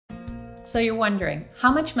So you're wondering, how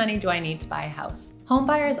much money do I need to buy a house? Home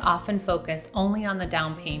buyers often focus only on the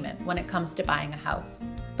down payment when it comes to buying a house.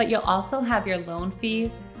 But you'll also have your loan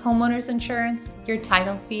fees, homeowner's insurance, your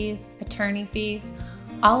title fees, attorney fees,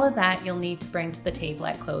 all of that you'll need to bring to the table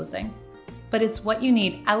at closing. But it's what you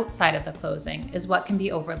need outside of the closing is what can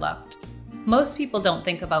be overlooked. Most people don't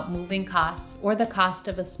think about moving costs or the cost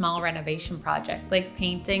of a small renovation project like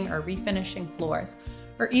painting or refinishing floors,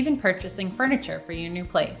 or even purchasing furniture for your new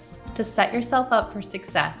place. To set yourself up for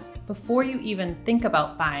success, before you even think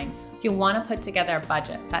about buying, you'll want to put together a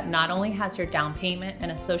budget that not only has your down payment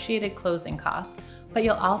and associated closing costs, but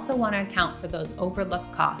you'll also want to account for those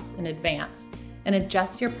overlooked costs in advance and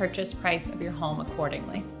adjust your purchase price of your home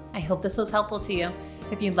accordingly. I hope this was helpful to you.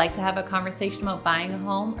 If you'd like to have a conversation about buying a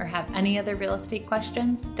home or have any other real estate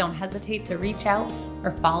questions, don't hesitate to reach out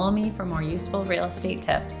or follow me for more useful real estate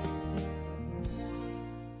tips.